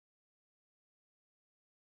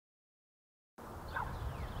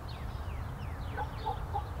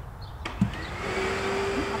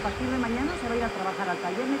trabajar al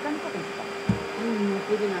taller mecánico principal. Ay, no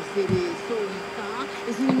pueden hacer eso, hija.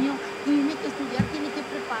 Ese niño tiene que estudiar, tiene que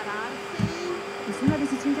prepararse. Es una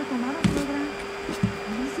decisión ya tomada, suegra.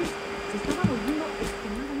 Ulises se estaba volviendo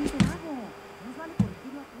extremadamente vago. No vale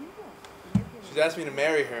corregirlo a tiempo. She's asked me to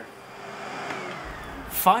marry her.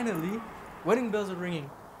 Finally! Wedding bells are ringing.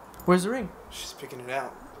 Where's the ring? She's picking it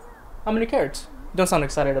out. How many carats? You don't sound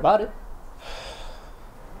excited about it.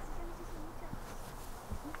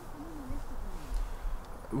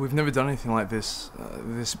 We've never done anything like this,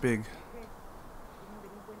 this big.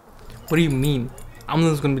 What do you mean? I'm the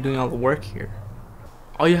one who's gonna be doing all the work here.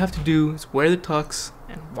 All you have to do is wear the tux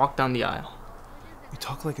and walk down the aisle. You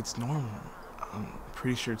talk like it's normal. I'm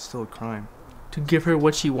pretty sure it's still a crime. To give her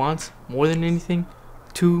what she wants, more than anything,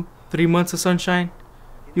 2-3 months of sunshine,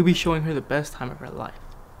 you'll be showing her the best time of her life.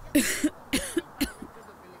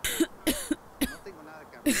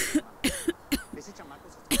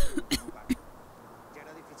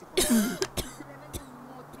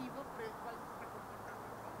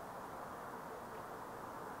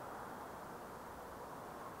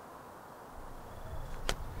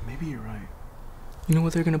 Maybe you're right. You know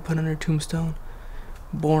what they're gonna put on her tombstone?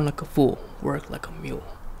 Born like a fool, worked like a mule.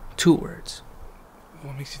 2 words.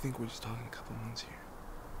 What makes you think we're just talking a couple months here?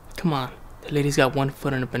 Come on, the lady's got 1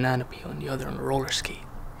 foot on a banana peel and the other on a roller skate.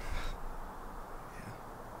 Yeah.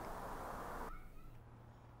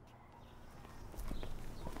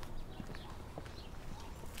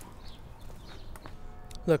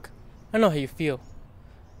 Look, I know how you feel.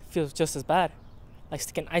 It feels just as bad. Like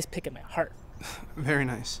sticking an ice pick in my heart. Very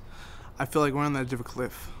nice. I feel like we're on the edge of a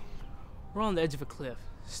cliff. We're on the edge of a cliff,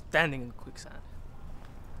 standing in the quicksand.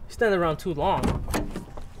 You stand around too long,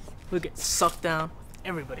 we'll get sucked down with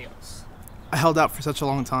everybody else. I held out for such a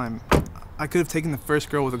long time. I could have taken the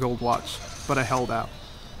first girl with a gold watch, but I held out.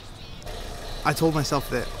 I told myself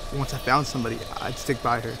that once I found somebody, I'd stick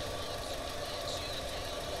by her.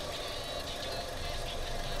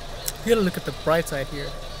 You gotta look at the bright side here.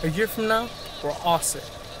 A year from now, we're all set.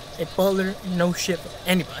 A butler, no shit for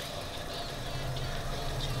anybody.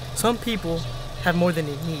 Some people have more than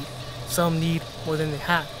they need. Some need more than they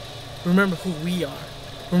have. Remember who we are.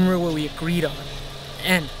 Remember what we agreed on.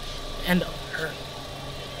 And end of her.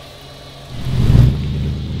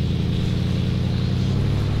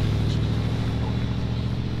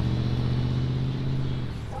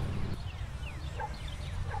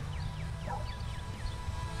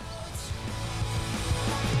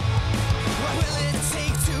 What will it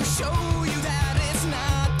take to show you?